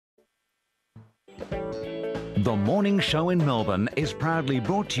The morning show in Melbourne is proudly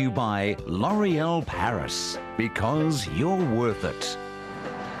brought to you by L'Oreal Paris, because you're worth it.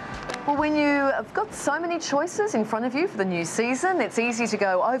 Well, when you've got so many choices in front of you for the new season, it's easy to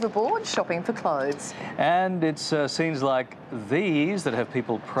go overboard shopping for clothes. And it's scenes like these that have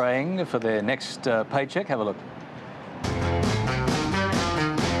people praying for their next paycheck. Have a look. Pretty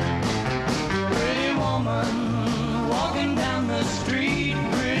woman walking down the street,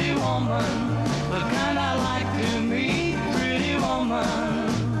 pretty woman, the kind I like to meet, pretty woman.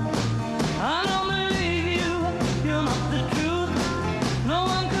 I don't believe you, you're not the truth. No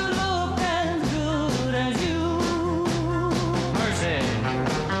one could look as good as you. Mercy.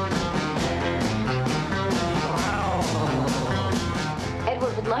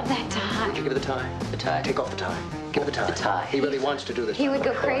 Edward would love that tie. Give her the tie. The tie. Take off the tie. Give her the tie. The tie. He really wants to do this. He would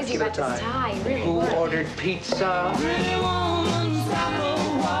go crazy Give her about the this tie. He really Who would. ordered pizza? Pretty woman, stop a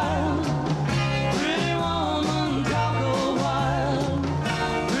while. Pretty woman, talk a while.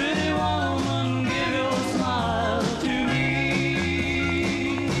 Pretty woman, give your smile to me.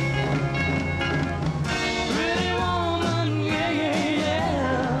 Pretty woman, yeah, yeah,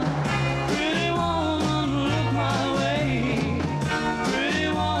 yeah. Pretty woman, look my way. Pretty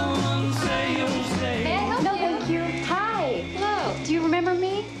woman, say you'll stay. May I help you? No, thank you. Hi. Hello. Do you remember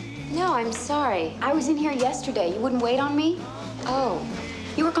me? No, I'm sorry. I was in here yesterday. You wouldn't wait on me? Oh.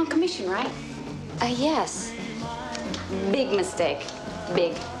 You work on commission, right? Yes. Big mistake.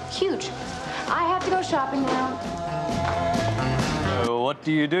 Big. Huge. I have to go shopping now. So what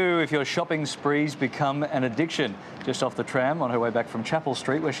do you do if your shopping sprees become an addiction? Just off the tram on her way back from Chapel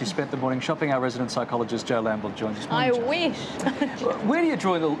Street, where she spent the morning shopping, our resident psychologist Jo Lamble joins us. I wish. Where do you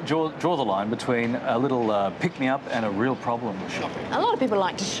draw the line between a little pick-me-up and a real problem with shopping? A lot of people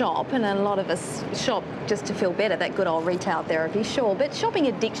like to shop, and a lot of us shop just to feel better, that good old retail therapy, sure. But shopping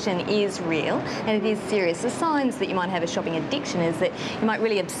addiction is real, and it is serious. The signs that you might have a shopping addiction is that you might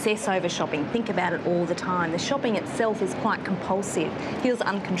really obsess over shopping, think about it all the time. The shopping itself is quite compulsive, feels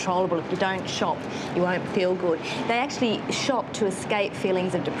uncontrollable. If you don't shop, you won't feel good. They actually shop to escape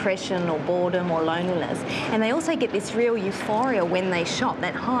feelings of depression or boredom or loneliness, and they also get this real euphoria when they shop,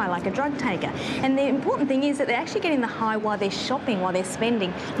 that high, like a drug taker. And the important thing is that they're actually getting the high while they're shopping, while they're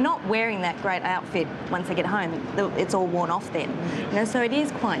spending, not wearing that great outfit once they get home. It's all worn off then. You know, so it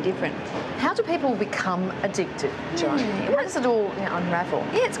is quite different. How do people become addicted, Joan? How does it all unravel?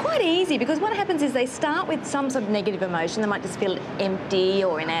 Yeah, it's quite easy, because what happens is they start with some sort of negative emotion. They might just feel empty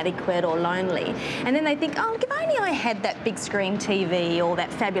or inadequate or lonely, and then they think, oh, look, if only I had that big screen TV or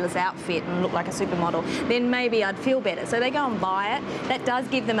that fabulous outfit and look like a supermodel, then maybe I'd feel better. So they go and buy it. That does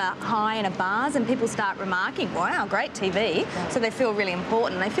give them a high and a buzz, and people start remarking, wow, great TV. So they feel really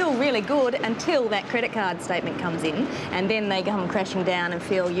important. They feel really good until that credit card statement comes in, and then they come crashing down and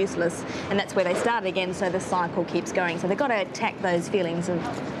feel useless, and that's where they start again, so the cycle keeps going. So they've got to attack those feelings of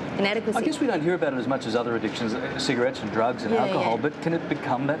inadequacy. I guess we don't hear about it as much as other addictions, cigarettes and drugs and alcohol, but can it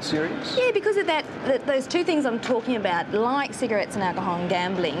become that serious? Yeah, because of those two things I'm talking about, like cigarettes and alcohol and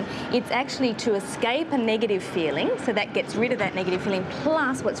gambling, it's actually to escape a negative feeling, so that gets rid of that negative feeling,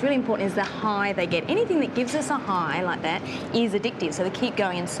 plus what's really important is the high they get. Anything that gives us a high like that is addictive, so they keep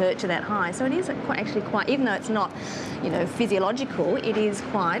going in search of that high. So it is actually quite, even though it's not, you know, physiological, it is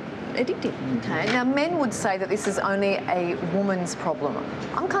quite addictive. Okay, now men would say that this is only a woman's problem.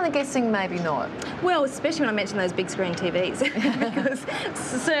 I'm kind of guessing maybe not. Well, especially when I mention those big screen TVs, because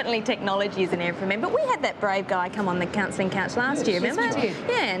certainly technology is an area for men. But we had that brave guy come on the counselling couch last year, remember? Yes, we did.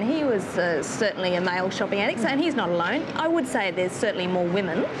 Yeah, and he was certainly a male shopping addict, and he's not alone. I would say there's certainly more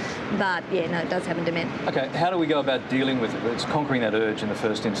women, but yeah, no, it does happen to men. Okay, how do we go about dealing with it? It's conquering that urge in the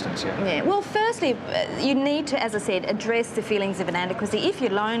first instance, yeah? Yeah, well, firstly, you need to, as I said, address the feelings of inadequacy. If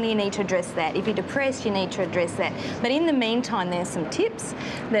you're lonely, you need to address that. If you're depressed, you need to address that. But in the meantime, there's some tips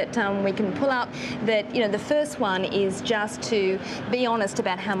that we can pull up. That, you know, the first one is just to be honest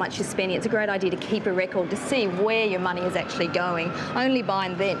about how much you're spending. It's a great idea to keep a record to see where your money is actually going. Only buy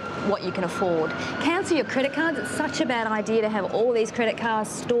then what you can afford. Cancel your credit cards. It's such a bad idea to have all these credit cards,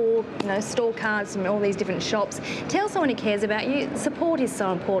 store cards from all these different shops. Tell someone who cares about you. Support is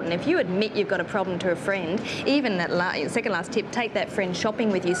so important. If you admit you've got a problem to a friend, even that second last tip, take that friend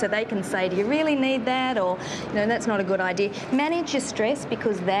shopping with you so they can say, do you really need that? Or, you know, that's not a good idea. Manage your stress,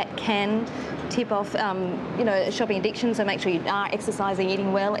 because that can tip off, you know, shopping addiction, so make sure you are exercising,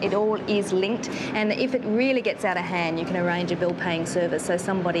 eating well. It all is linked, and if it really gets out of hand, you can arrange a bill-paying service, so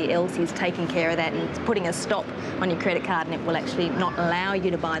somebody else is taking care of that and putting a stop on your credit card, and it will actually not allow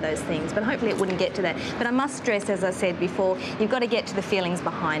you to buy those things. But hopefully it wouldn't get to that. But I must stress, as I said before, you've got to get to the feelings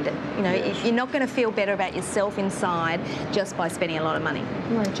behind it. You know, you're not going to feel better about yourself inside just by spending a lot of money.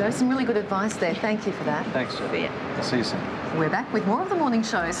 Right, Jo, some really good advice there. Thank you for that. Thanks, Jo. See ya. I'll see you soon. We're back with more of the morning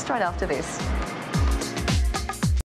show straight after this.